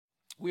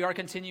We are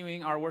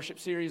continuing our worship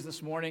series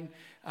this morning.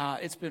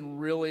 It's been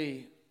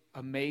really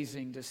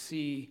amazing to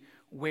see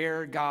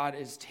where God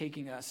is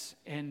taking us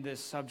in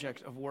this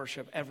subject of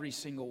worship every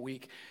single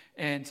week,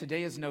 and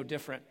today is no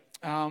different.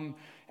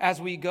 As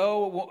we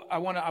go, I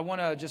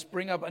want to just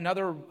bring up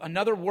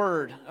another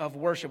word of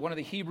worship. One of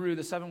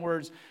the 7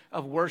 words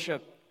of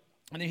worship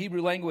in the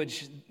Hebrew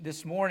language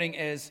this morning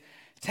is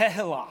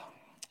tehillah.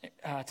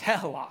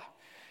 Tehillah.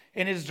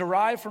 And it is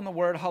derived from the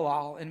word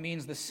halal and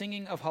means the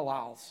singing of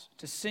halals,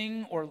 to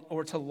sing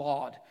or to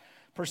laud,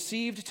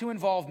 perceived to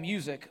involve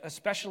music,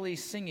 especially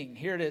singing.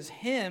 Here it is,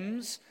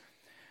 hymns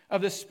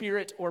of the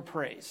Spirit or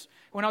praise.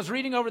 When I was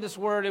reading over this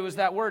word, it was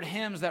that word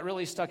hymns that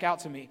really stuck out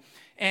to me.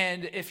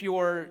 And if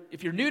you're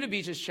new to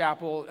Beaches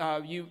Chapel,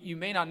 you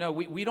may not know,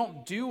 we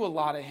don't do a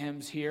lot of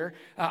hymns here.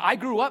 I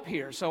grew up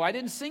here, so I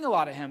didn't sing a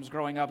lot of hymns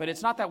growing up. And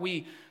it's not that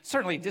we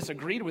certainly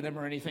disagreed with them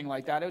or anything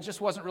like that. It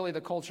just wasn't really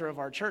the culture of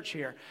our church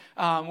here,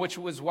 which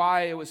was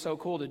why it was so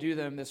cool to do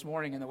them this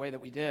morning in the way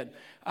that we did.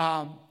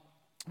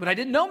 But I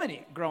didn't know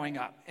many growing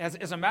up.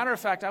 As a matter of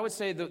fact, I would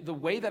say the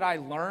way that I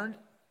learned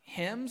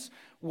hymns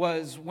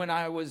was when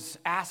I was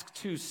asked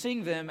to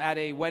sing them at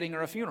a wedding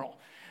or a funeral.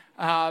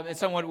 And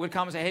someone would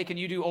come and say, hey, can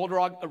you do Old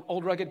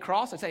Rugged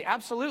Cross? I'd say,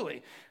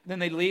 absolutely. Then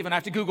they'd leave, and I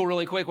have to Google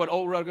really quick what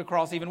Old Rugged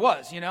Cross even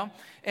was,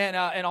 and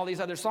all these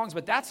other songs.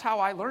 But that's how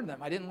I learned them.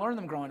 I didn't learn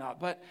them growing up.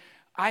 But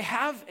I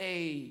have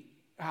a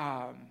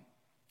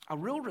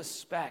real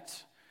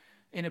respect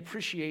and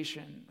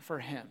appreciation for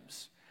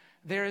hymns.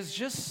 There is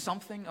just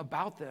something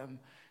about them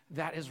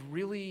that is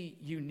really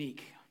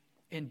unique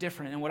and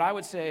different. And what I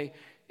would say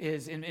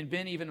is, and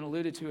Ben even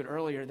alluded to it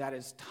earlier, that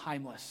is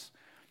timeless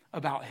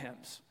about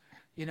hymns.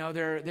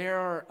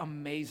 They're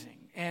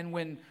amazing. And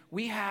when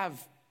we have,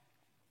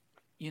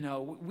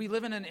 we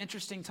live in an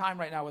interesting time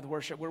right now with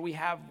worship where we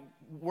have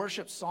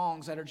worship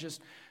songs that are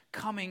just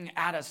coming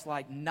at us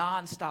like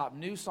nonstop,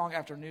 new song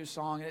after new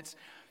song. And it's,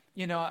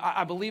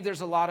 I believe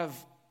there's a lot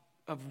of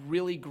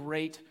really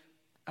great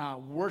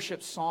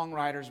worship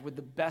songwriters with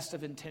the best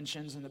of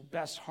intentions and the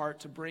best heart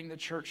to bring the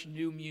church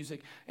new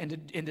music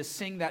and to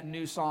sing that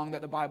new song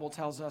that the Bible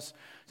tells us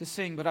to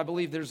sing. But I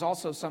believe there's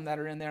also some that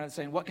are in there that's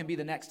saying, what can be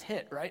the next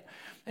hit, right?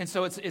 And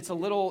so it's a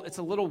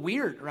little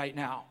weird right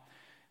now.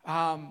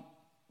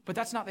 But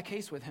that's not the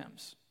case with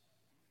hymns.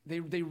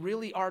 They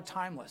really are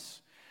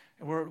timeless.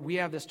 We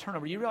have this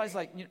turnover. You realize,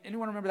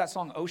 anyone remember that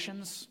song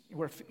Oceans,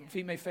 Where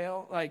Feet May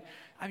Fail?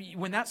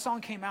 When that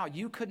song came out,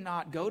 you could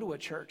not go to a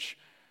church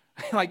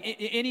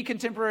any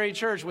contemporary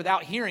church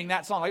without hearing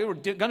that song. We're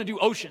going to do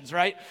Oceans,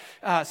 right?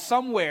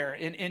 Somewhere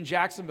in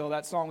Jacksonville,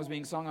 that song was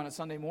being sung on a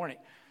Sunday morning.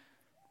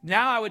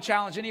 Now I would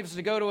challenge any of us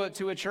to go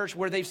to a church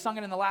where they've sung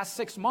it in the last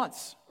 6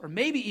 months or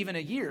maybe even a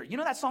year.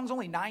 That song's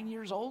only 9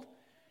 years old. It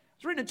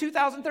was written in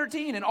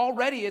 2013, and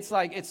already it's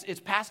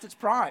past its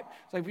prime.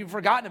 It's like we've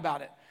forgotten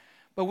about it.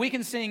 But we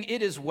can sing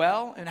It Is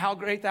Well and How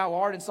Great Thou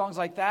Art and songs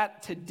like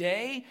that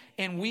today,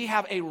 and we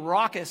have a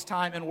raucous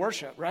time in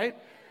worship, right?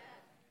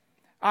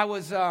 I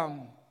was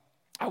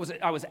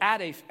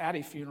at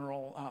a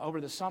funeral over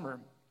the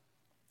summer,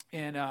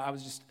 and I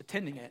was just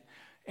attending it,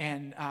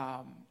 and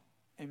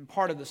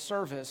part of the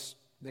service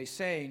they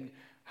sang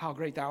 "How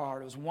Great Thou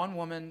Art." It was one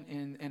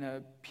woman in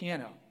a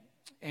piano,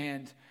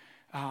 and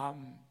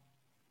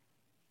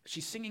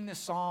she's singing this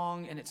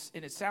song, and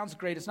it sounds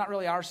great. It's not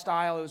really our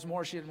style.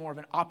 She had more of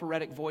an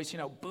operatic voice,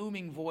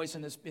 booming voice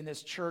in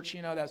this church,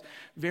 that's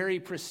very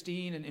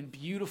pristine and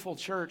beautiful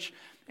church,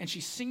 and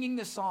she's singing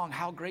this song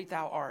 "How Great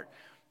Thou Art."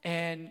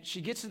 And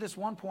she gets to this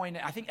one point,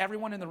 I think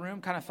everyone in the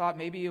room kind of thought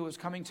maybe it was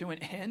coming to an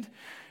end.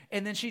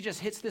 And then she just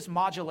hits this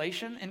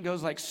modulation and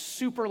goes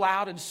super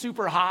loud and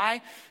super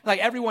high.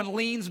 Everyone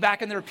leans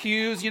back in their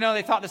pews,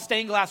 they thought the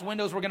stained glass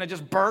windows were going to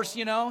just burst,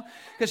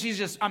 because she's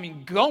just,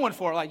 going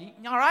for it.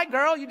 All right,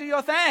 girl, you do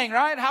your thing,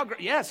 right?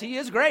 Yes, he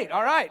is great.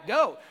 All right,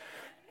 go.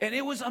 And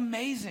it was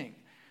amazing.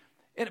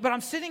 But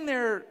I'm sitting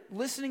there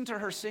listening to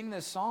her sing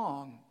this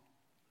song,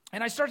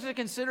 and I started to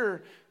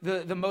consider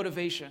the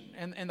motivation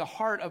and the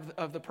heart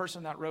of the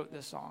person that wrote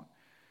this song.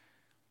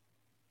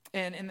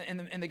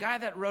 And the guy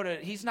that wrote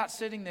it, he's not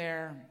sitting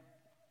there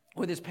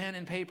with his pen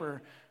and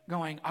paper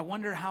going, I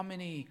wonder how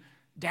many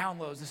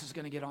downloads this is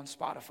going to get on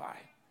Spotify.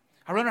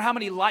 I wonder how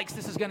many likes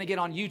this is going to get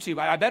on YouTube.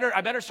 I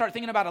better start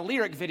thinking about a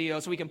lyric video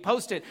so we can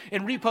post it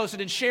and repost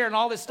it and share and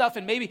all this stuff,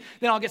 and maybe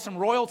then I'll get some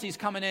royalties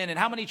coming in, and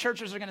how many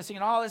churches are going to sing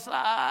and all this.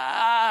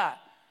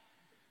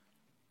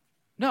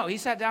 No, he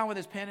sat down with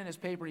his pen and his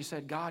paper. He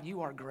said, God,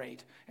 you are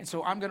great. And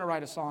so I'm going to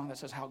write a song that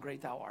says, how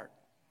great thou art.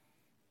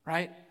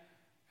 Right?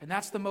 And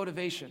that's the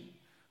motivation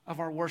of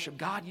our worship.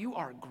 God, you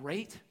are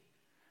great.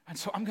 And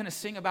so I'm going to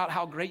sing about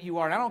how great you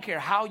are. And I don't care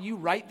how you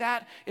write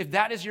that. If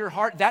that is your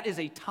heart, that is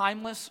a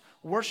timeless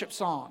worship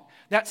song.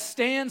 That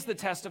stands the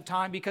test of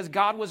time because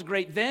God was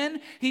great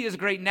then, he is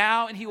great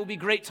now, and he will be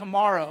great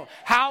tomorrow.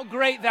 How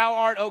great thou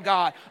art, O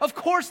God. Of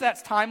course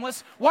that's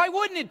timeless. Why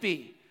wouldn't it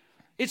be?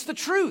 It's the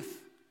truth.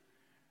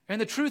 And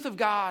the truth of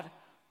God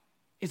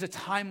is a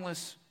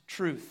timeless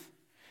truth.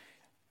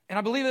 And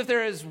I believe that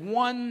there is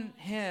one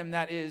hymn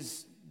that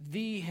is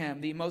the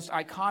hymn, the most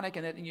iconic,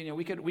 and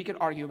we could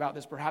argue about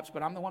this perhaps,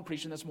 but I'm the one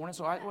preaching this morning,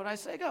 so what I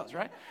say goes,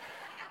 right?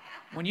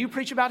 When you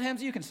preach about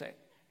hymns, you can say it.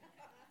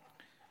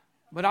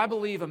 But I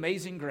believe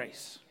Amazing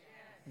Grace,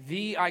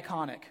 the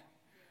iconic,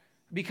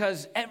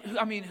 because,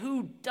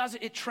 who does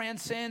it? It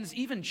transcends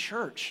even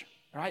church,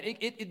 right?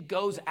 It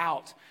goes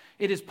out.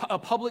 It is a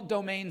public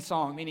domain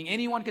song, meaning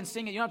anyone can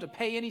sing it. You don't have to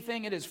pay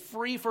anything. It is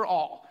free for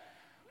all.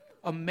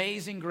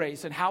 Amazing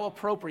Grace, and how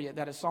appropriate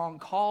that a song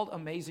called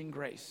Amazing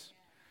Grace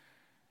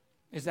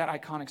is that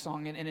iconic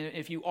song. And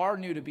if you are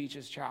new to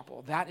Beaches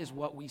Chapel, that is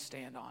what we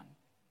stand on.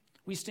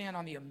 We stand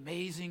on the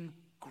amazing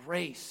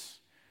grace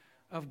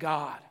of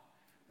God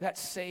that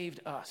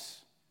saved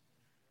us.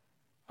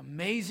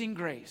 Amazing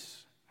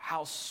grace,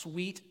 how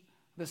sweet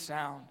the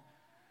sound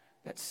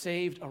that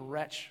saved a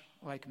wretch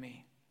like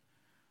me.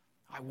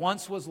 I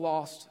once was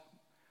lost,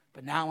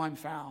 but now I'm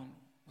found.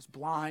 Was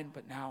blind,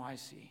 but now I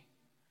see.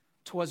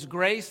 'Twas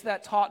grace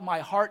that taught my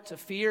heart to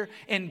fear,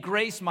 and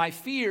grace my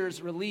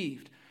fears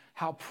relieved.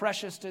 How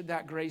precious did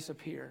that grace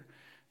appear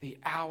the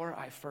hour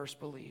I first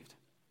believed.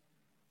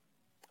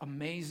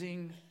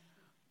 Amazing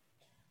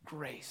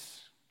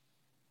grace.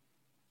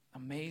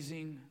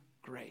 Amazing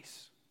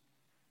grace.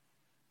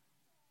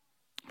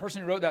 The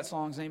person who wrote that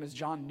song's name is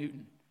John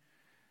Newton.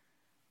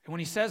 And when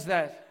he says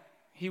that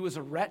he was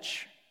a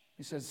wretch,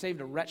 he says,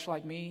 saved a wretch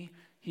like me,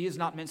 he is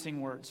not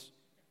mincing words.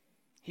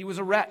 He was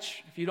a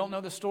wretch. If you don't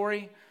know the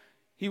story,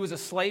 he was a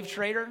slave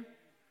trader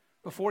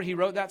before he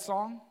wrote that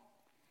song.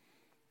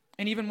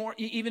 And even more,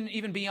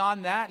 even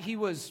beyond that, you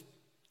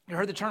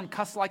heard the term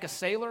cuss like a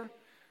sailor,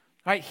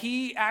 right?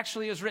 He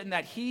actually has written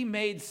that he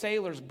made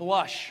sailors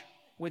blush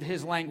with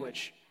his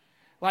language.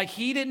 Like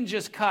he didn't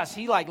just cuss,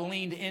 he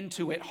leaned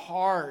into it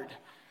hard.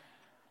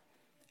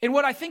 And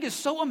what I think is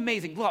so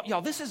amazing, look,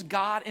 y'all, this is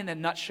God in a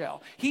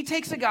nutshell. He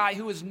takes a guy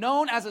who is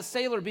known as a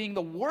sailor being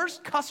the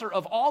worst cusser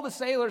of all the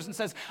sailors and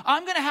says,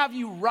 I'm going to have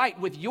you write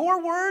with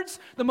your words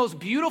the most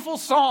beautiful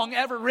song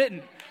ever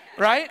written,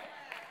 right?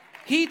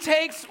 He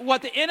takes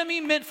what the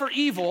enemy meant for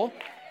evil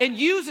and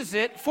uses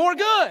it for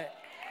good.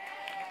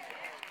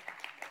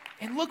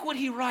 And look what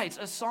he writes,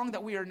 a song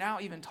that we are now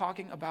even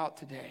talking about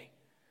today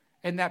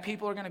and that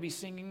people are going to be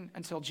singing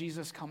until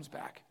Jesus comes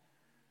back.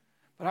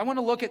 But I want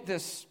to look at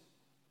this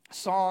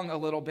song a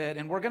little bit,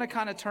 and we're going to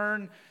kind of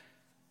turn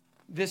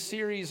this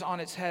series on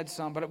its head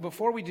some. But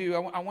before we do,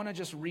 I want to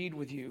just read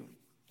with you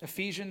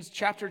Ephesians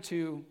chapter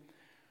 2,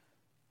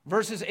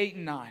 verses 8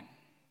 and 9.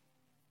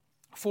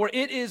 For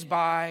it is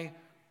by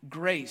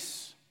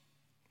grace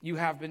you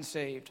have been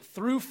saved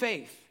through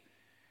faith,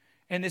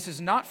 and this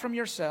is not from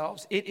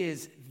yourselves, it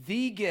is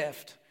the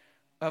gift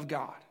of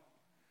God,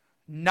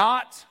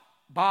 not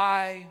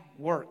by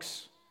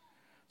works,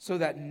 so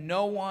that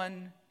no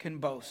one can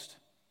boast.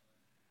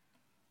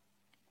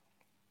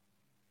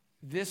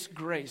 This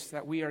grace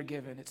that we are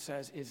given, it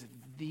says, is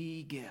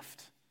the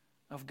gift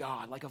of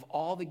God. Like of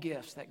all the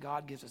gifts that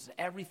God gives us,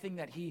 everything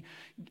that he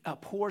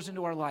pours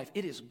into our life,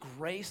 it is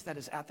grace that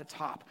is at the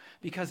top,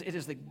 because it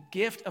is the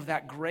gift of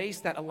that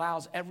grace that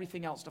allows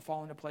everything else to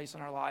fall into place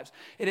in our lives.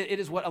 It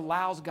is what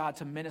allows God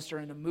to minister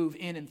and to move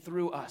in and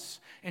through us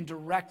and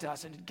direct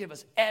us and to give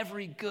us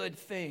every good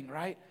thing,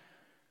 right?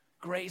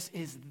 Grace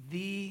is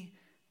the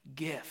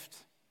gift.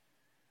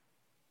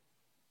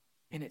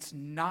 And it's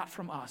not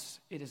from us.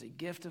 It is a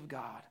gift of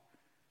God,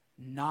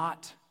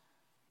 not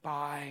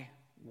by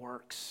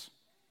works.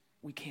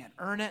 We can't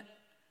earn it.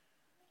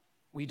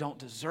 We don't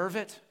deserve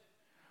it.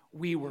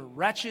 We were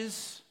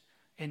wretches,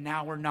 and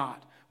now we're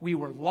not. We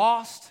were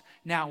lost,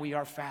 now we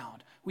are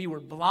found. We were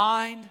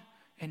blind,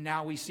 and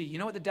now we see. You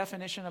know what the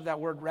definition of that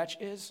word wretch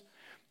is?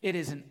 It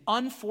is an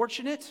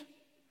unfortunate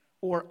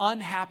or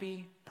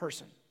unhappy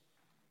person.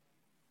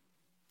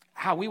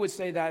 How we would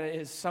say that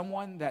is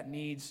someone that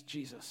needs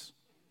Jesus.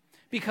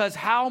 Because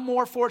how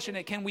more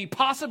fortunate can we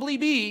possibly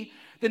be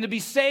than to be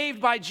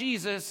saved by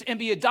Jesus and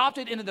be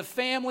adopted into the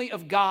family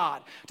of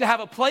God, to have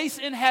a place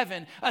in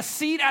heaven, a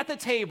seat at the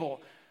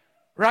table,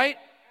 right?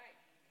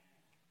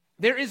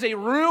 There is a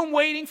room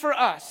waiting for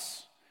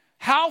us.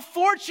 How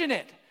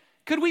fortunate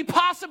could we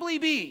possibly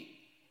be?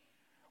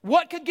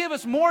 What could give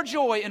us more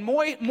joy and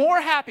more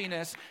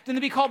happiness than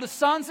to be called the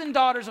sons and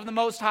daughters of the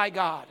Most High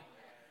God?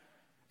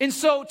 And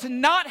so to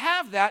not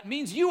have that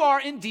means you are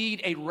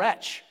indeed a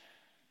wretch.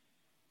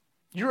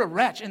 You're a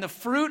wretch, and the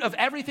fruit of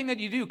everything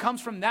that you do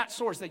comes from that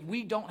source, that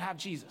we don't have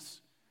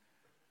Jesus.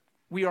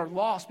 We are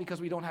lost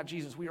because we don't have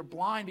Jesus. We are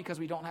blind because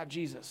we don't have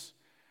Jesus.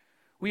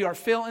 We are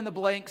fill in the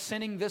blank,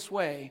 sinning this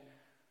way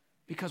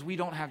because we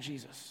don't have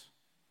Jesus.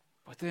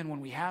 But then when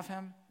we have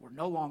him, we're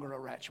no longer a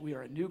wretch. We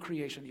are a new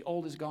creation. The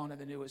old is gone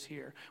and the new is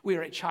here. We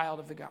are a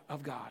child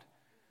of God.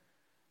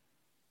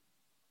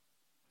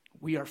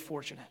 We are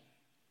fortunate.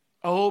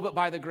 Oh, but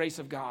by the grace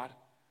of God,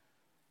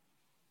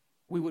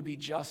 we would be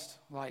just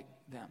like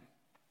them.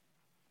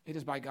 It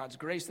is by God's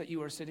grace that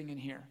you are sitting in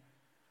here.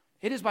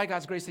 It is by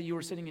God's grace that you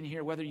are sitting in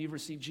here, whether you've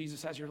received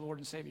Jesus as your Lord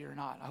and Savior or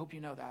not. I hope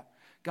you know that.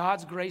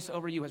 God's grace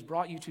over you has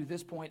brought you to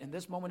this point in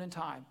this moment in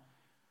time,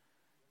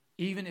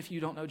 even if you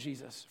don't know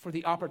Jesus, for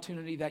the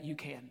opportunity that you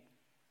can.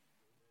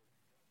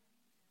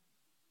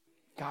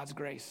 God's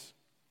grace,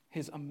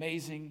 his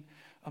amazing,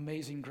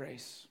 amazing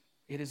grace.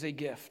 It is a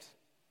gift.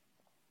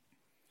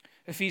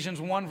 Ephesians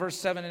 1, verse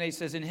 7 and 8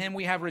 says, in him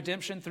we have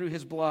redemption through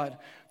his blood,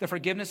 the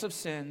forgiveness of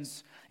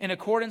sins, in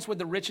accordance with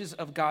the riches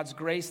of God's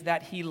grace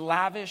that he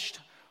lavished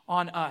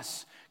on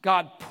us.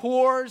 God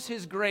pours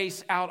his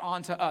grace out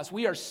onto us.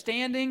 We are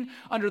standing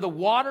under the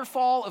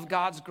waterfall of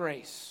God's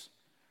grace.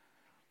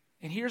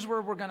 And here's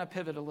where we're going to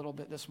pivot a little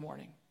bit this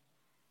morning.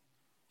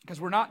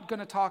 Because we're not going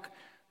to talk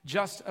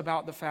just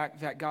about the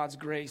fact that God's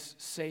grace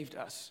saved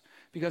us.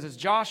 Because as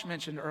Josh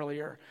mentioned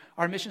earlier,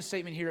 our mission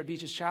statement here at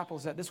Beaches Chapel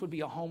is that this would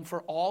be a home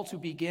for all to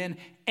begin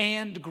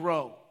and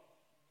grow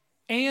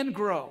in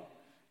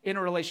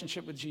a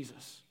relationship with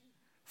Jesus.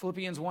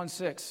 Philippians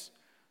 1:6,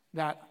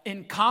 that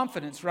in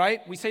confidence,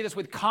 right? We say this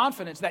with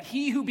confidence, that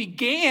he who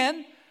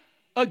began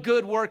a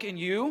good work in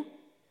you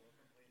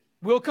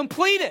will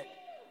complete it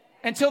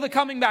until the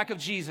coming back of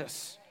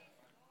Jesus.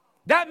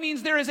 That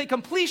means there is a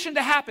completion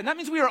to happen. That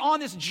means we are on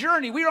this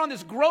journey. We are on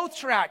this growth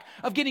track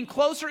of getting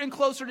closer and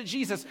closer to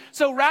Jesus.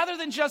 So rather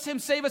than just him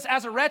save us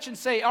as a wretch and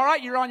say, all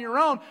right, you're on your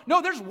own.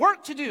 No, there's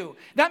work to do.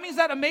 That means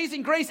that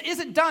amazing grace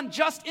isn't done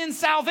just in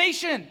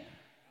salvation.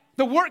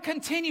 The work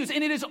continues,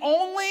 and it is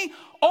only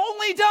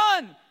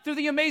done through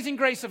the amazing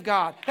grace of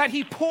God that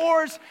he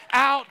pours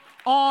out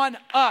on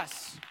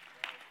us.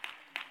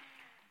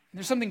 And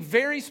there's something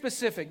very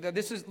specific that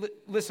this is,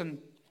 listen,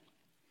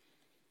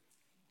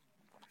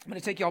 I'm going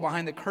to take y'all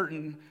behind the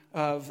curtain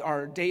of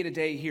our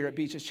day-to-day here at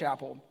Beaches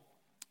Chapel.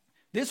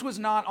 This was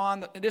not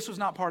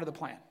part of the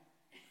plan.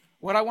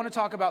 What I want to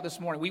talk about this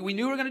morning, we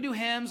knew we were going to do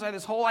hymns. I had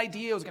this whole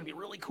idea. It was going to be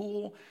really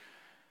cool.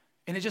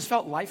 And it just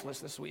felt lifeless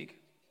this week.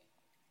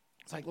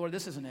 It's like, Lord,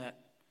 this isn't it.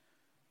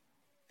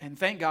 And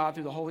thank God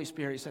through the Holy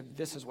Spirit, he said,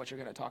 this is what you're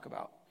going to talk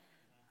about.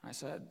 I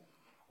said,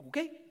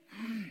 okay.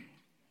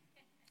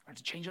 I had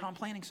to change it on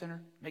Planning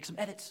Center, make some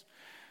edits,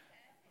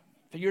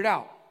 figure it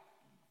out.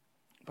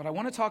 But I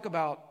want to talk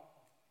about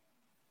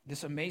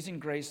this amazing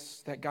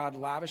grace that God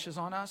lavishes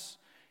on us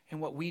and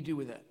what we do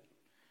with it.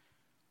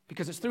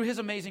 Because it's through his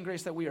amazing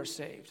grace that we are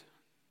saved,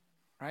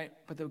 right?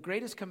 But the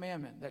greatest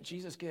commandment that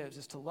Jesus gives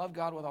is to love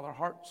God with all our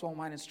heart, soul,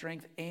 mind, and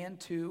strength, and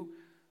to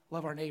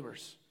love our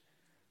neighbors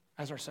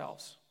as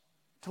ourselves,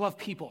 to love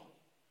people.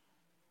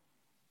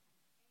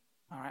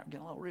 All right, I'm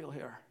getting a little real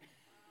here.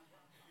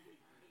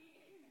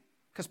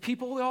 Because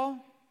people, y'all,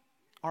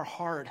 are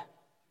hard.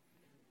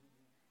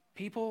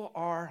 People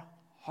are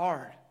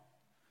hard,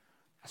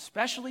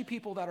 especially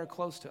people that are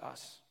close to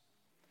us,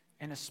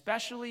 and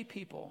especially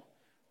people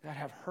that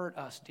have hurt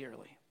us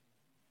dearly.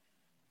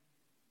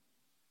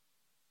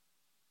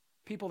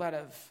 People that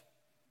have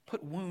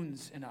put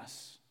wounds in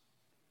us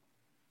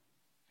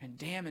and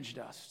damaged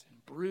us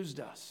and bruised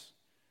us.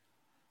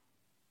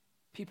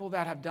 People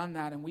that have done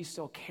that and we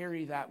still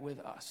carry that with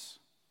us.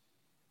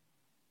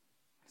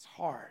 It's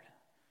hard.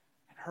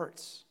 It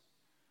hurts.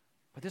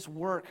 But this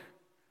work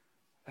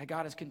that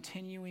God is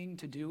continuing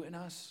to do in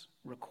us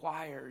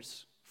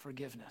requires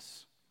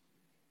forgiveness.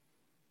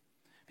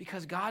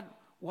 Because God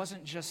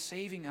wasn't just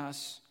saving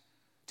us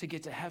to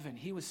get to heaven.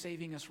 He was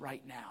saving us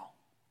right now.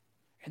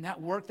 And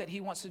that work that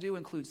he wants to do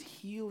includes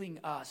healing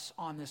us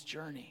on this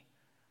journey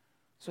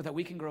so that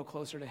we can grow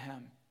closer to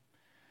him.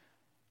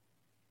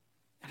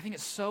 I think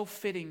it's so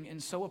fitting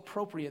and so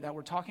appropriate that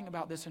we're talking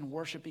about this in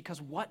worship, because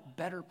what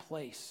better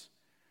place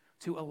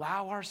to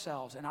allow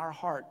ourselves and our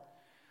heart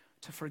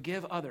to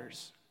forgive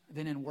others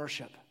than in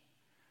worship?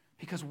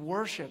 Because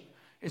worship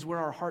is where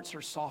our hearts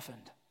are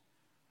softened.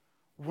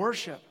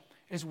 Worship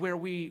is where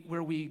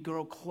we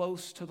grow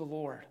close to the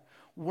Lord.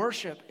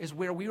 Worship is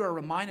where we are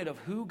reminded of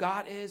who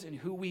God is and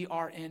who we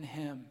are in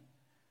him.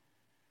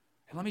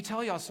 And let me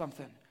tell y'all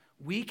something.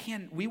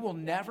 We will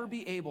never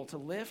be able to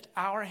lift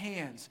our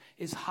hands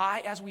as high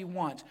as we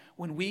want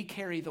when we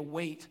carry the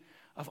weight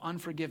of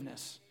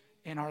unforgiveness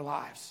in our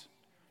lives.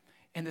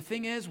 And the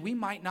thing is, we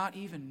might not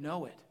even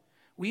know it.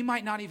 We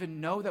might not even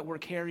know that we're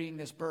carrying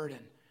this burden.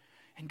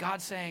 And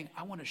God's saying,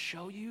 I want to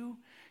show you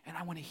and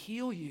I want to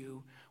heal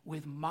you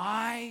with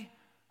my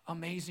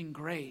amazing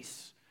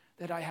grace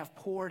that I have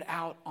poured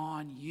out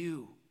on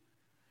you.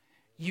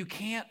 You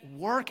can't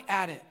work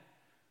at it.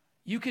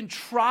 You can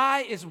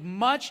try as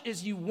much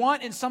as you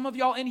want, and some of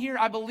y'all in here,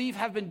 I believe,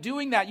 have been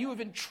doing that. You have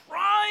been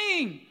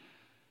trying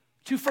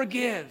to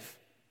forgive.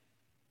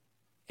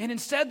 And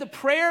instead, the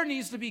prayer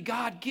needs to be,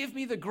 God, give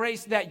me the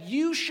grace that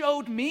you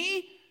showed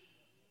me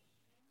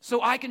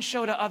so I can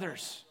show to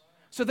others,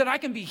 so that I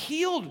can be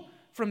healed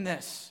from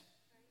this.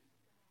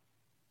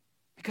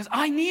 Because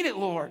I need it,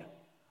 Lord.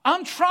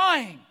 I'm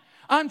trying,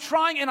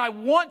 and I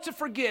want to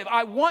forgive.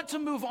 I want to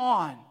move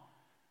on.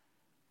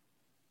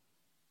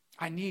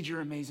 I need your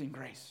amazing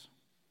grace.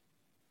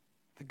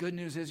 The good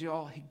news is,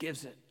 y'all, he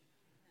gives it.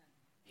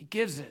 He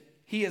gives it.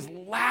 He has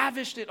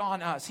lavished it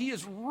on us. He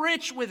is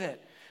rich with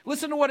it.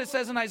 Listen to what it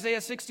says in Isaiah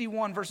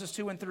 61, verses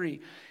 2 and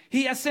 3.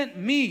 He has sent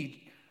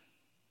me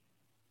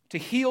to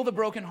heal the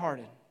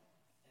brokenhearted,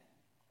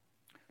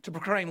 to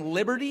proclaim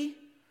liberty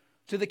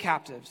to the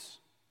captives,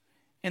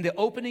 and the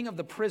opening of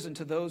the prison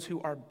to those who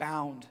are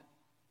bound,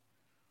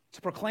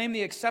 to proclaim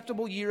the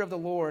acceptable year of the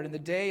Lord and the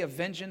day of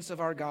vengeance of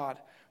our God,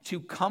 to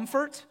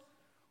comfort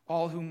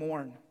all who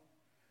mourn,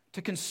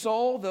 to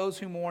console those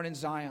who mourn in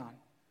Zion,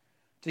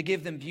 to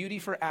give them beauty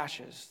for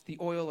ashes, the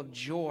oil of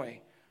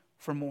joy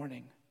for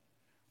mourning,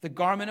 the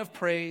garment of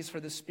praise for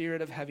the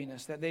spirit of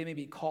heaviness, that they may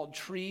be called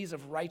trees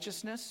of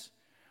righteousness,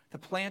 the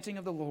planting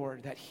of the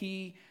Lord, that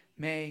he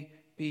may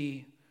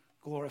be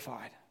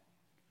glorified.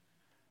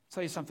 I'll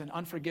tell you something,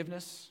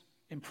 unforgiveness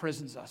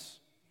imprisons us.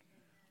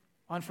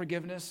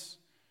 Unforgiveness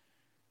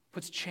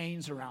puts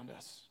chains around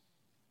us,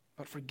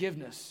 but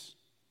forgiveness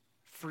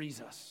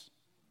frees us.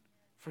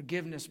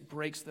 Forgiveness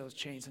breaks those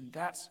chains, and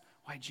that's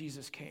why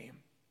Jesus came,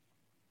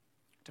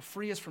 to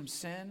free us from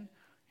sin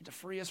and to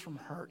free us from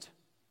hurt,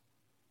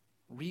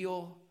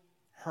 real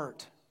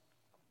hurt.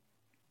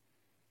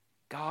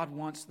 God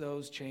wants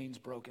those chains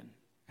broken.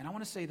 And I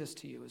want to say this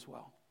to you as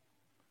well.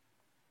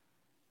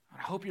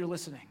 I hope you're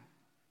listening.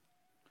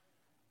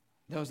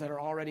 Those that are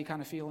already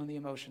kind of feeling the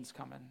emotions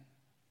coming,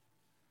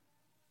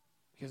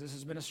 because this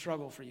has been a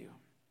struggle for you.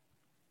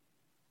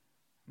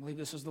 I believe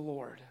this is the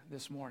Lord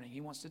this morning.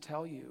 He wants to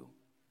tell you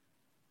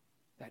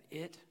that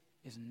it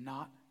is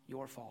not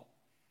your fault.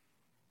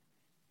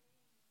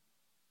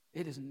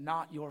 It is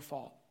not your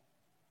fault.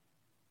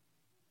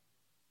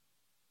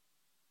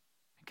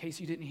 In case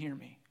you didn't hear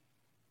me,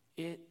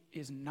 it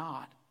is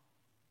not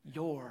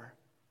your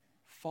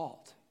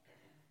fault.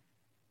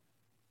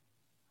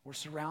 We're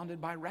surrounded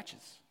by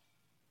wretches,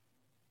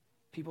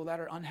 people that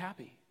are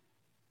unhappy,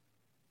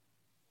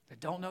 that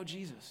don't know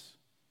Jesus.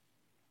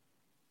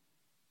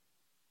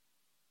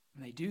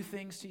 And they do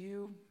things to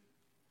you,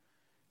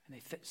 and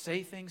they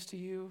say things to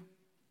you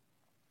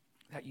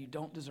that you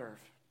don't deserve.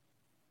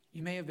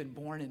 You may have been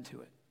born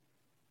into it.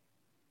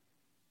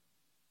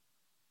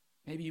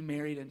 Maybe you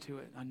married into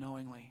it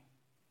unknowingly.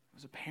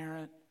 As a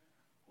parent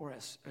or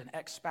as an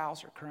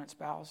ex-spouse or current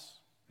spouse.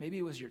 Maybe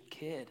it was your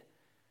kid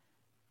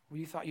where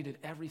you thought you did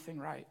everything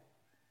right.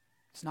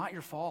 It's not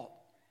your fault.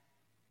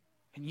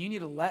 And you need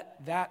to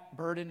let that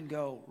burden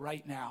go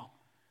right now.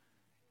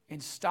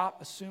 And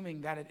stop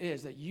assuming that it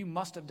is, that you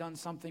must have done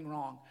something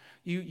wrong.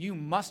 You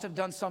must have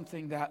done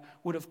something that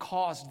would have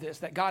caused this,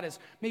 that God is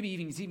maybe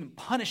even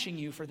punishing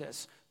you for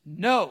this.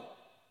 No.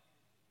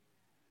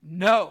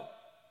 No.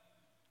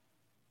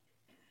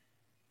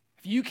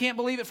 If you can't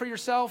believe it for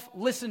yourself,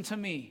 listen to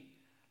me.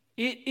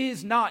 It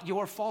is not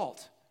your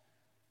fault.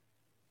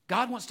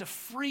 God wants to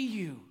free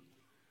you.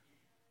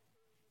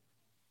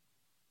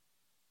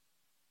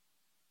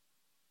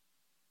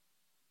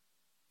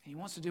 He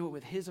wants to do it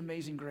with his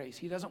amazing grace.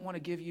 He doesn't want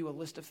to give you a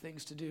list of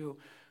things to do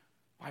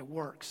by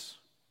works.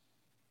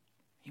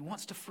 He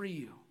wants to free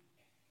you.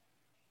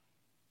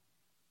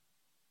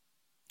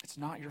 It's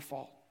not your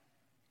fault.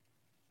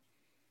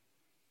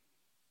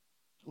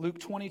 Luke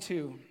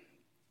 23.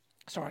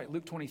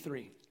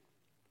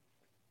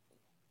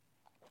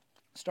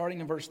 Starting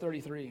in verse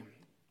 33. It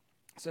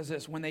says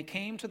this: when they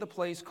came to the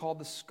place called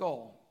the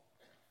Skull,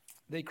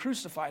 they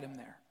crucified him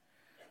there,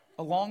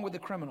 along with the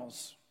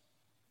criminals.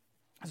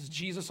 This is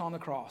Jesus on the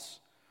cross.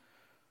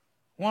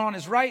 One on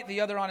his right, the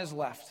other on his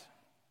left.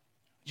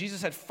 Jesus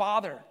said,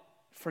 "Father,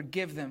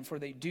 forgive them, for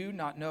they do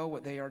not know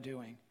what they are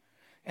doing."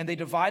 And they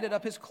divided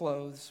up his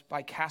clothes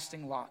by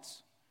casting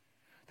lots.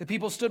 The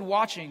people stood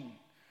watching,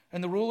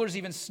 and the rulers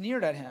even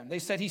sneered at him. They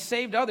said, "He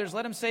saved others.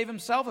 Let him save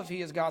himself if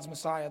he is God's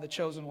Messiah, the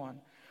chosen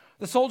one."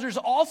 The soldiers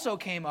also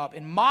came up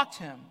and mocked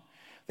him.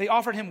 They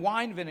offered him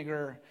wine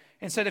vinegar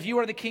and said, "If you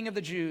are the king of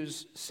the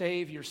Jews,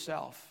 save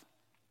yourself."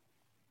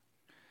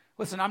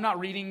 Listen, I'm not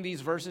reading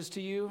these verses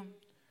to you.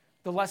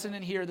 The lesson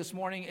in here this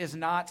morning is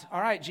not, all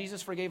right,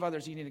 Jesus forgave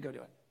others, you need to go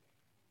do it.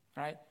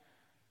 All right?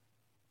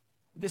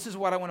 This is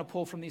what I want to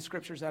pull from these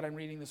scriptures that I'm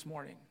reading this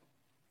morning.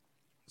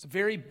 It's a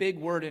very big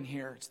word in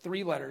here. It's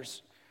 3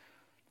 letters.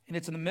 And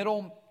it's in the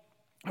middle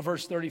of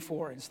verse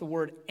 34. It's the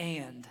word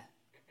 "and."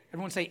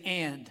 Everyone say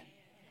 "and."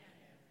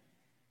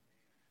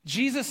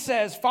 Jesus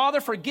says,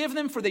 "Father, forgive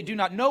them, for they do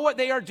not know what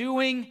they are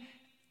doing."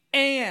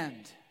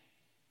 And.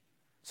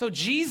 So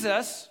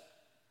Jesus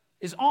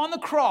is on the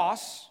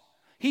cross,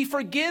 he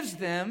forgives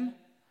them,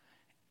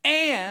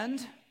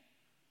 and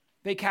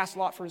they cast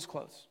lot for his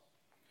clothes.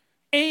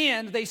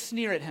 And they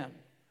sneer at him.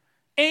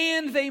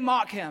 And they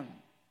mock him.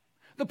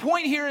 The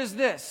point here is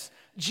this: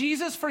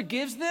 Jesus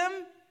forgives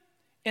them,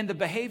 and the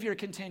behavior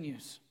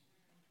continues.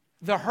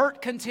 The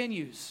hurt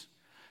continues.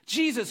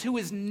 Jesus, who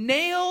is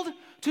nailed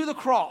to the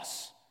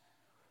cross,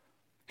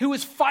 who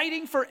is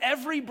fighting for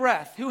every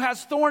breath, who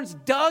has thorns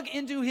dug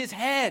into his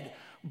head,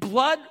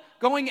 blood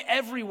going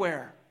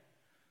everywhere,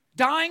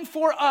 dying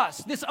for us,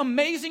 this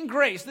amazing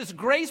grace, this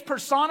grace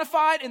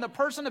personified in the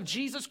person of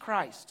Jesus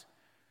Christ.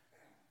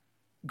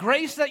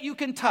 Grace that you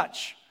can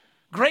touch,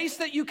 grace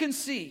that you can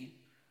see,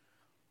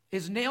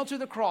 is nailed to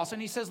the cross.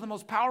 And he says the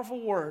most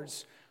powerful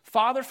words: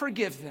 "Father,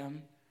 forgive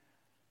them,"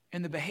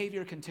 and the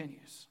behavior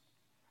continues.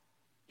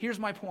 Here's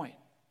my point.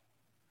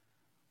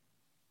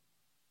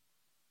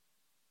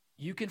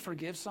 You can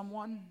forgive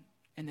someone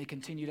and they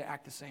continue to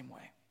act the same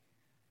way.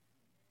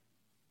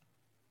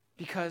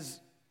 Because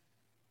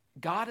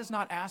God is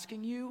not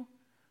asking you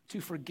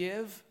to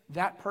forgive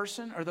that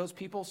person or those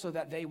people so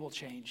that they will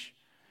change.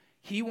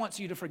 He wants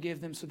you to forgive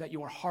them so that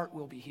your heart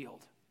will be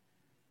healed.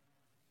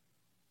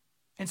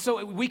 And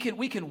so we can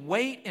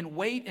wait and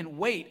wait and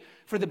wait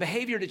for the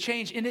behavior to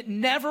change, and it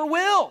never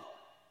will.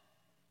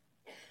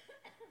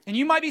 And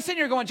you might be sitting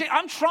here going, Jay,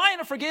 I'm trying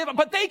to forgive,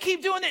 but they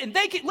keep doing it,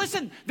 and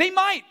listen, they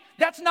might.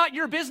 That's not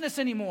your business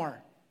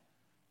anymore.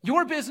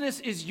 Your business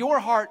is your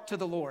heart to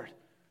the Lord.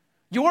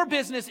 Your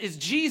business is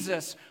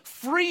Jesus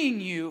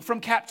freeing you from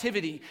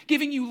captivity,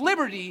 giving you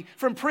liberty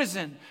from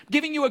prison,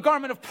 giving you a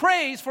garment of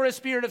praise for a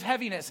spirit of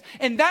heaviness.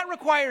 And that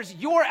requires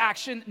your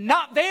action,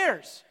 not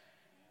theirs.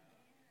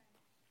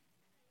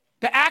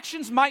 The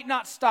actions might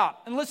not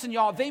stop. And listen,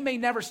 y'all, they may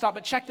never stop,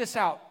 but check this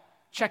out.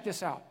 Check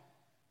this out.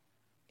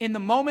 In the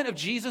moment of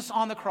Jesus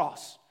on the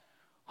cross,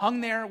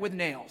 hung there with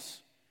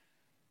nails,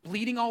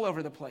 bleeding all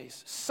over the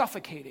place,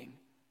 suffocating,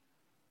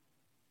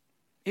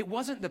 it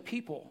wasn't the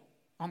people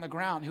on the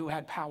ground who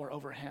had power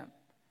over him.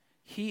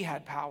 He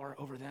had power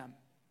over them.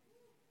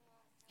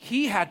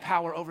 He had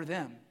power over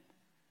them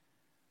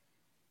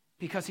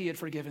because he had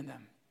forgiven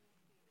them.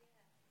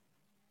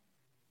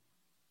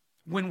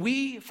 When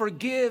we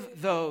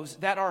forgive those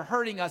that are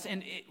hurting us,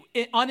 and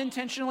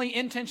unintentionally,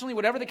 intentionally,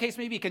 whatever the case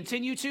may be,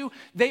 continue to,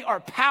 they are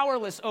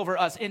powerless over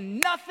us. And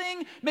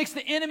nothing makes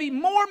the enemy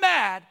more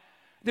mad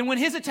than when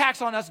his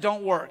attacks on us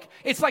don't work.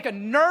 It's like a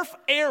Nerf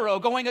arrow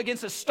going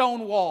against a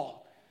stone wall.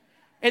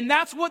 And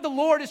that's what the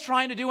Lord is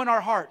trying to do in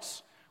our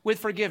hearts with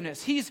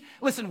forgiveness.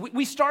 Listen,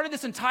 we started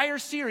this entire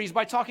series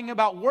by talking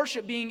about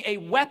worship being a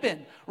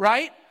weapon,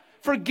 right?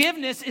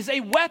 Forgiveness is a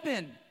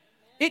weapon.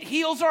 It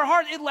heals our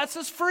heart. It lets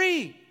us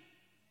free.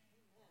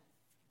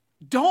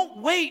 Don't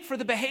wait for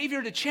the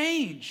behavior to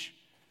change.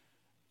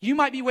 You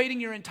might be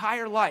waiting your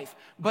entire life,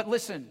 but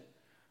listen,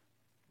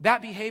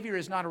 that behavior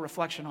is not a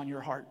reflection on your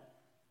heart.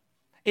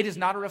 It is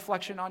not a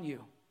reflection on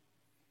you.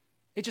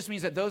 It just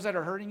means that those that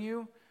are hurting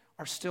you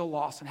are still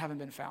lost and haven't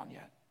been found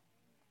yet.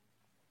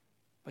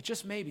 But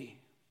just maybe,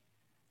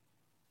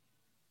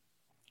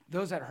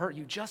 those that hurt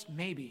you, just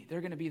maybe,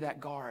 they're going to be that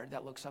guard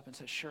that looks up and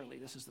says, surely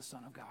this is the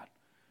Son of God.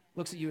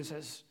 Looks at you and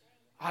says,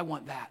 I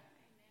want that.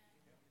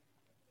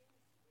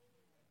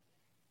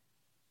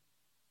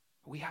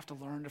 We have to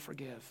learn to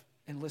forgive.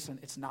 And listen,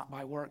 it's not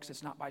by works.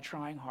 It's not by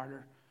trying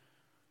harder.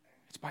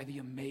 It's by the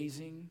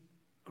amazing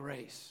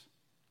grace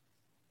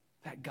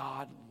that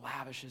God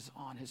lavishes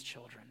on his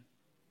children.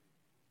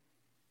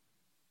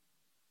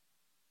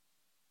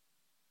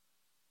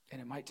 And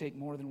it might take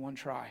more than one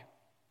try.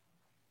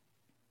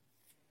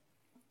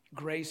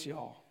 Grace,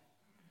 y'all.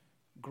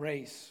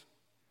 Grace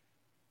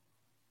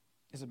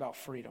is about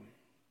freedom.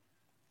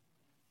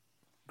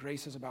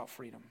 Grace is about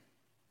freedom.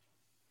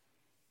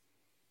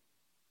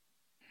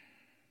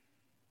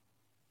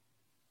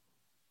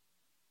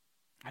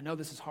 I know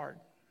this is hard.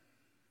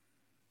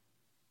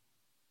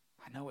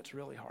 I know it's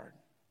really hard.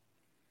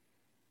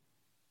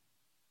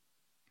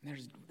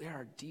 There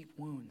are deep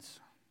wounds.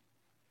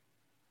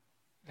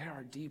 There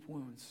are deep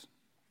wounds.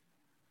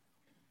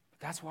 But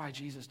that's why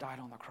Jesus died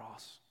on the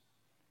cross.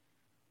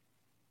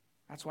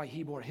 That's why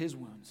he bore his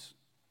wounds,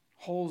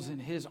 holes in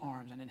his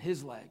arms and in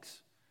his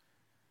legs.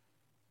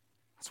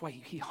 That's why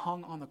he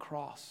hung on the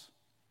cross,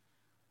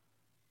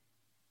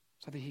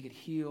 so that he could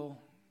heal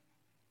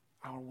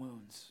our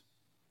wounds,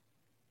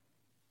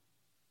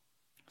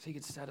 so he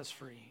could set us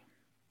free.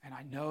 And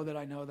I know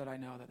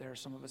that there are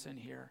some of us in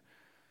here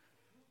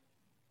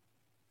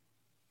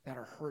that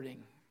are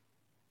hurting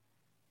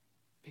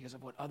because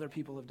of what other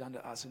people have done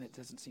to us, and it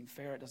doesn't seem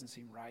fair, it doesn't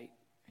seem right,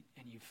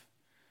 and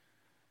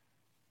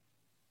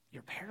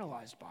you're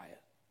paralyzed by it.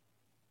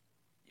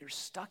 You're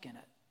stuck in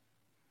it,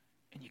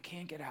 and you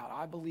can't get out.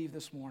 I believe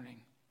this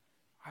morning,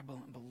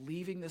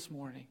 believing this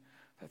morning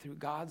that through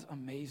God's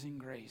amazing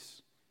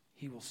grace,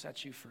 he will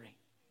set you free.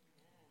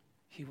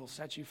 He will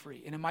set you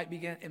free. And it might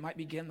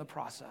begin the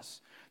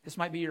process. This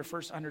might be your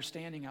first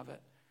understanding of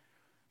it,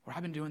 where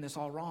I've been doing this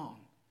all wrong.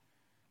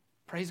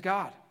 Praise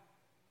God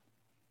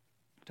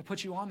to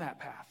put you on that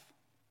path.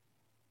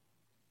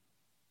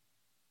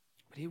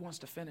 But he wants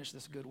to finish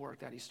this good work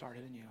that he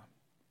started in you.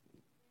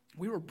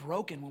 We were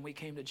broken when we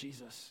came to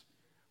Jesus.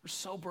 We're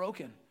so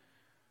broken.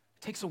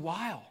 It takes a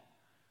while.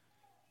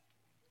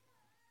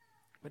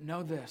 But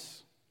know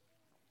this.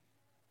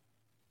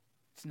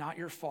 It's not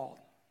your fault.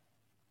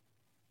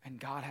 And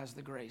God has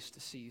the grace to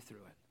see you through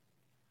it.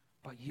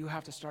 But you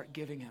have to start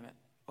giving him it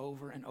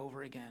over and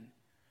over again.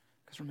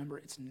 Because remember,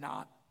 it's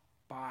not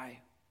by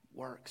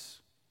works.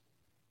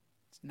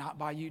 It's not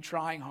by you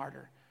trying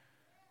harder.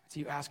 It's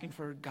you asking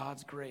for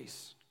God's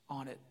grace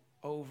on it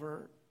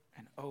over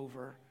and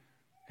over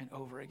and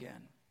over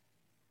again.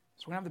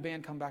 So we're going to have the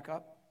band come back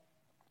up.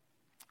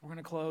 We're going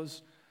to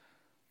close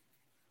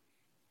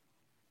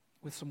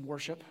with some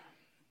worship.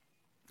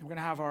 We're going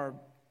to have our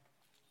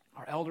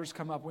elders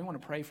come up. We want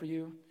to pray for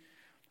you.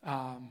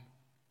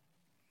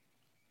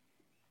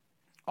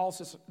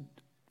 Also,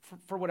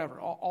 for whatever,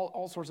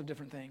 all sorts of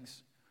different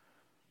things.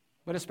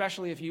 But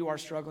especially if you are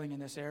struggling in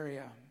this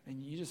area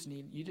and you just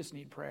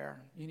need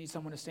prayer. You need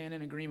someone to stand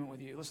in agreement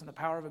with you. Listen, the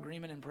power of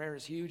agreement and prayer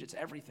is huge. It's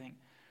everything.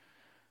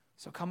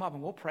 So come up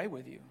and we'll pray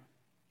with you.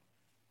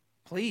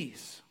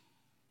 Please.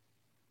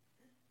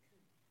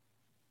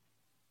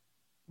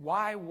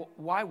 Why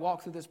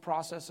walk through this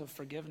process of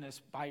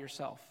forgiveness by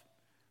yourself?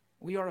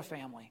 We are a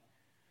family.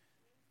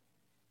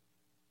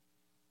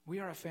 We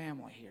are a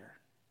family here.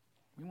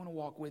 We want to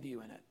walk with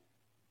you in it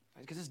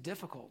because it's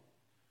difficult.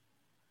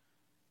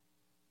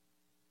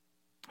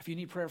 If you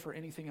need prayer for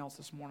anything else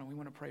this morning, we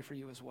want to pray for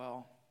you as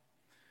well.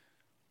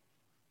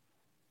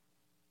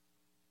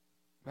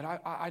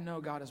 But I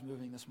know God is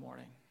moving this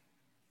morning.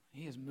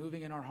 He is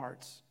moving in our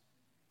hearts.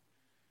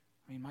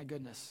 I mean, my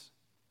goodness.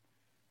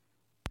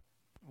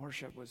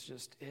 Worship was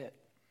just it.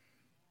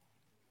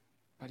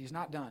 But he's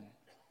not done.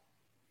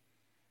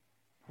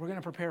 We're going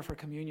to prepare for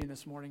communion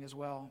this morning as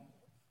well.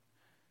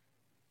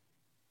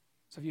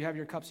 So if you have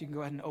your cups, you can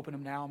go ahead and open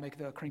them now. Make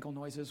the crinkle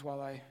noises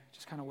while I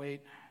just kind of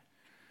wait.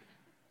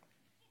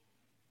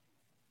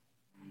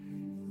 I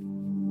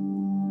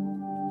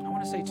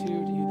want to say, too,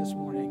 to you this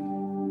morning,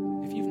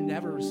 if you've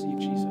never received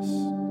Jesus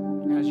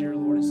as your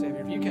Lord and Savior,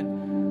 if you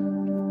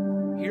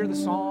can hear the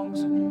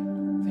songs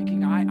and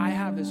thinking, I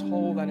have this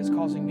hole that is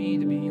causing me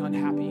to be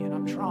unhappy, and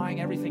I'm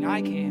trying everything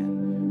I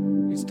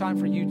can, it's time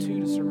for you,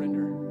 too, to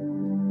surrender.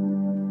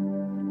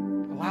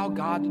 Allow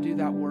God to do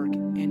that work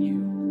in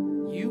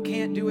you. You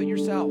can't do it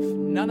yourself.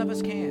 None of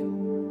us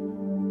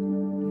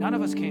can. None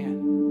of us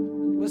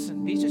can.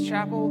 Listen, Beaches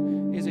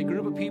Chapel is a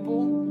group of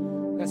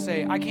people that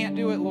say, I can't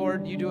do it,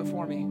 Lord, you do it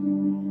for me.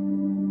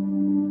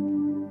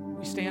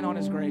 We stand on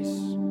his grace.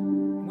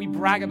 We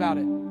brag about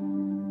it.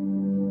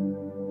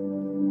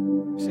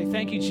 We say,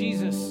 thank you,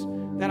 Jesus,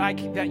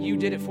 that you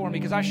did it for me,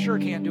 because I sure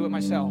can't do it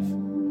myself.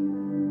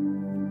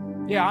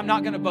 Yeah, I'm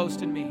not going to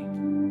boast in me.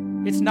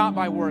 It's not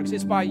by works.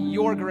 It's by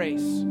your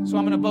grace. So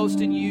I'm going to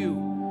boast in you.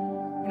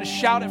 I'm going to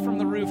shout it from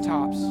the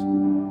rooftops.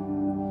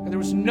 And there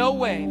was no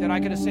way that I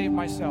could have saved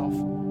myself.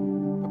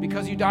 But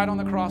because you died on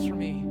the cross for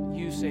me,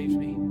 you saved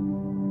me.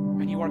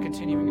 And you are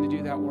continuing to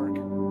do that work.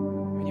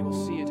 And you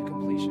will see it to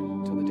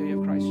completion until the day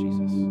of Christ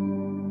Jesus.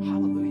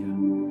 Hallelujah.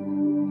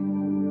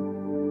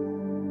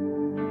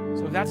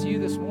 So if that's you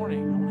this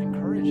morning, I want to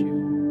encourage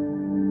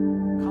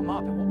you. Come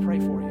up and we'll pray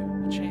for you.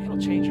 It'll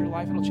change your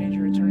life. It'll change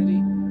your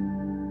eternity.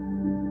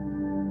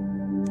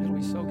 It'll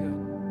be so good.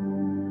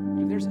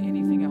 But if there's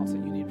anything else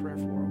that you need prayer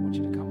for, I want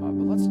you to come up.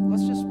 But let's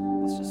just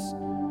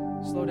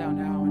slow down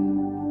now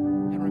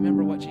and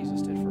remember what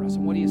Jesus did for us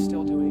and what he is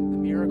still doing, the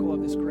miracle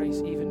of this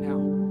grace even now.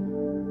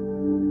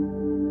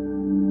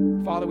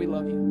 Father, we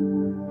love you.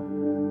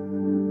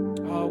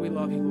 Oh, we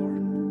love you,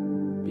 Lord,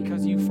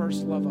 because you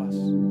first love us.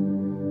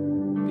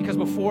 Because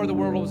before the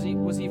world was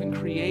even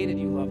created,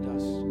 you loved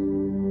us.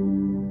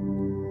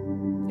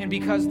 And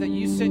because that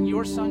you sent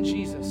your son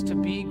Jesus to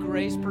be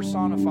grace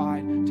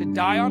personified, to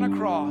die on a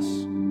cross,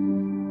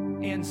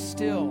 and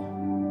still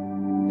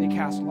they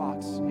cast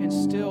lots, and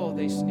still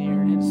they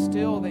sneered, and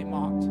still they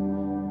mocked.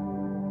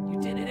 You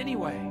did it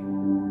anyway.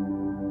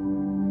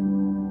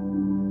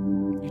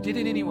 You did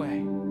it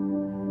anyway.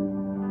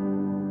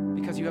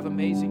 Because you have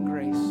amazing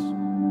grace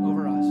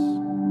over us,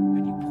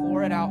 and you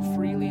pour it out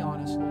freely on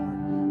us,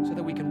 Lord, so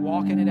that we can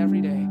walk in it every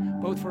day,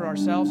 both for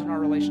ourselves and our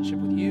relationship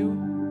with you,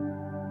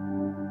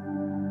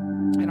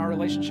 and our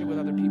relationship with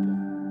other people.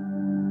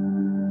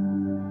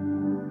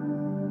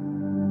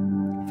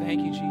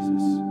 Thank you,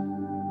 Jesus,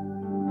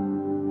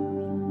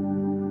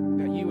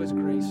 that you as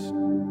grace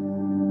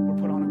were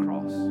put on a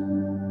cross.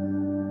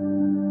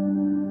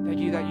 Thank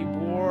you that you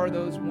bore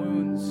those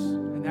wounds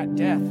and that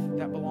death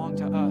that belonged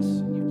to us,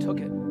 and you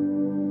took it.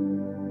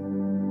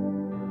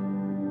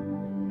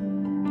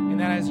 And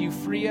that as you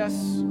free us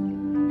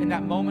in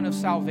that moment of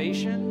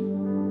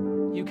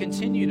salvation, you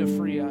continue to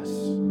free us.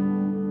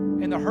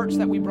 And the hurts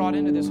that we brought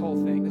into this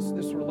whole thing,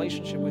 this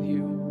relationship with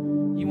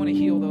you, you want to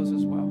heal those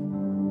as well.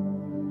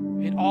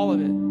 And all of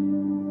it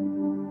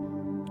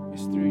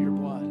is through your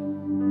blood,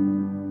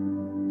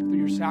 through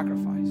your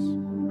sacrifice.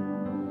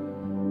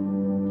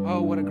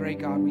 Oh, what a great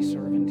God we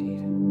serve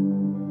indeed.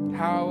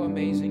 How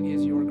amazing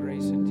is your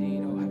grace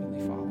indeed, oh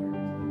Heavenly Father.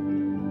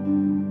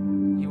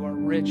 You are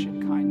rich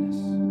in kindness,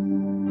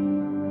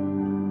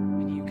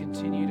 and you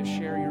continue to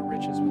share your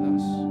riches with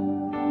us.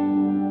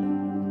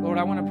 Lord,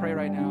 I want to pray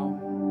right now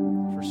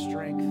for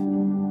strength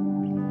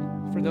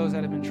for those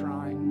that have been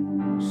trying,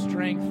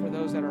 strength for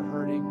those that are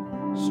hurting,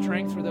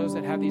 strength for those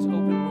that have these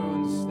open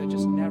wounds that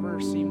just never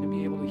seem to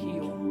be able to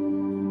heal.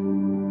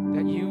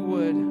 That you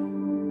would,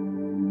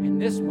 in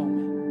this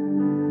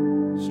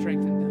moment,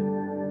 strengthen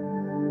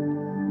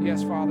them.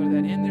 Yes, Father,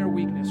 that in their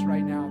weakness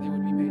right now, they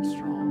would be made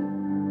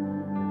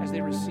strong as they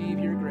receive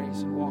your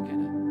grace and walk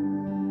in it.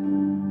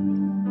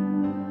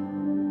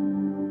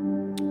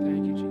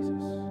 Thank you,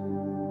 Jesus.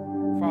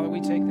 Father, we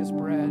take this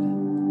bread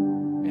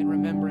in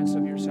remembrance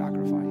of your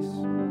sacrifice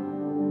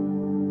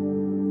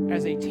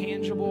as a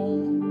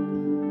tangible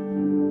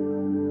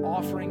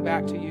offering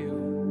back to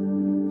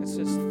you that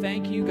says,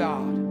 thank you,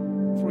 God,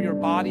 for your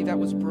body that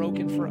was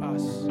broken for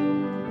us.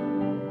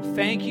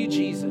 Thank you,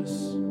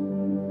 Jesus,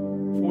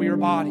 for your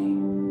body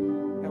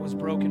that was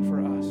broken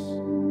for us.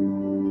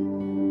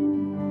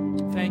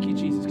 Thank you,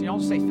 Jesus. Can you all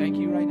just say thank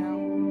you right now?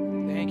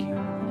 Thank you.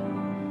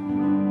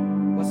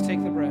 Let's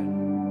take the bread.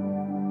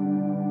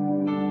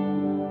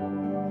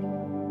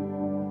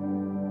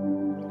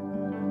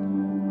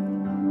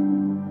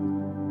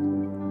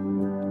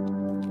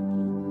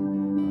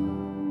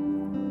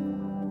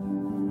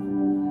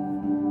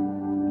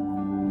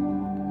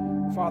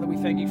 Father, we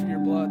thank you for your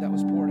blood that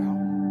was poured out.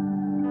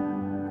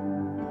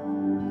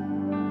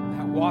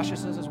 That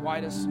washes us as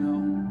white as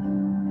snow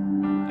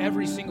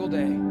every single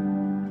day.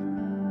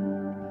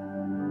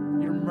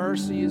 Your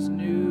mercy is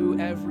new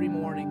every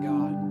morning,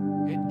 God.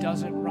 It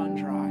doesn't run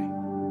dry.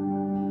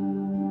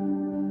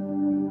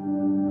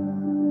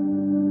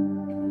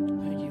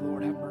 Thank you,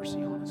 Lord. Have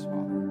mercy on us,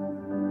 Father.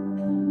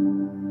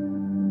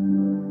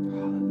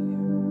 Hallelujah.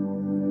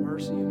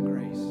 Mercy and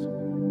grace.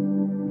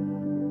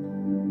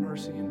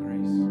 Mercy and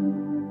grace.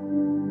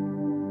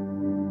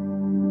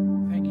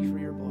 Thank you for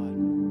your blood.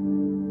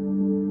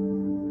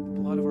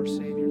 The blood of our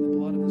Savior, the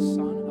blood of the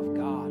Son of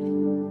God,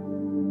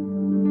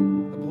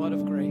 the blood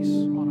of grace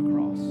on a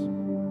cross.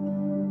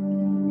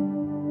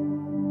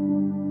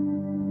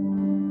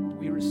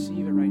 We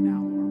receive it right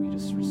now, Lord. We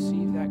just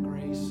receive that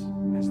grace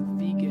as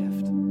the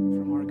gift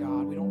from our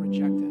God. We don't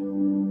reject it.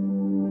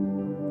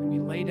 And we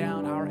lay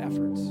down our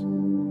efforts.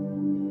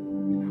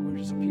 And we're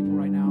just a people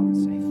right now that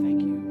say,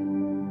 thank you.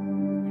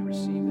 We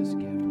receive this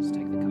gift. Let's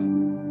take the cup.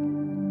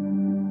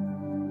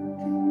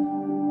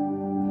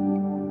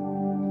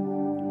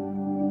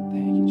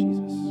 Thank you,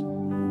 Jesus.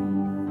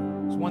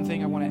 There's one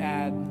thing I want to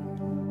add.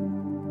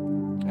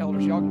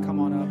 Elders, y'all can come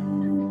on up.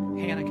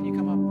 Hannah, can you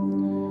come up?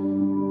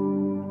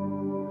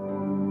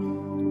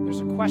 There's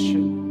a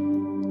question.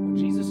 When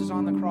Jesus is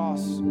on the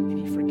cross and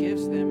he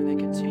forgives them and they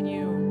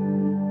continue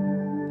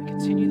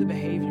the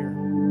behavior.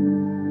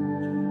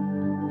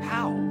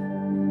 How?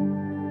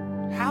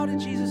 How did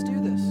Jesus do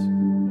this?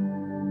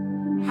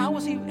 How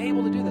was he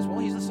able to do this? Well,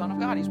 he's the Son of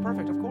God. He's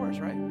perfect, of course,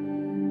 right?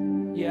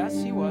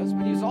 Yes, he was,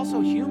 but he was also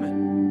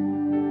human.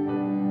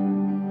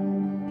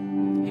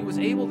 He was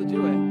able to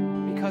do it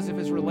because of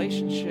his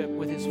relationship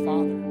with his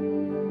Father,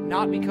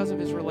 not because of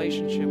his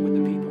relationship with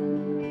the people.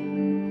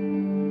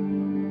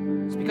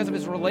 It's because of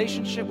his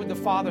relationship with the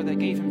Father that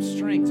gave him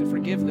strength to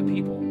forgive the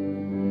people.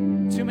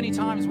 Too many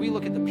times we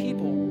look at the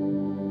people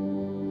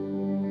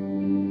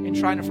and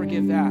trying to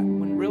forgive that,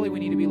 when really we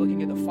need to be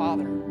looking at the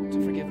Father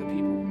to forgive the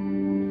people.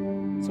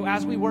 So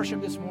as we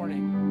worship this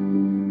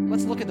morning,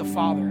 let's look at the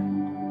Father.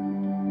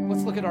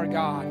 Let's look at our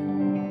God.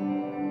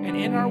 And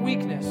in our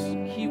weakness,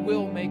 he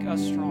will make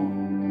us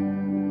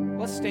strong.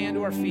 Let's stand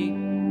to our feet.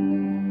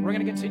 We're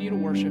going to continue to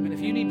worship. And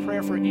if you need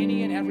prayer for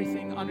any and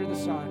everything under the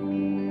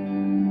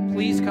sun,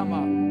 please come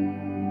up.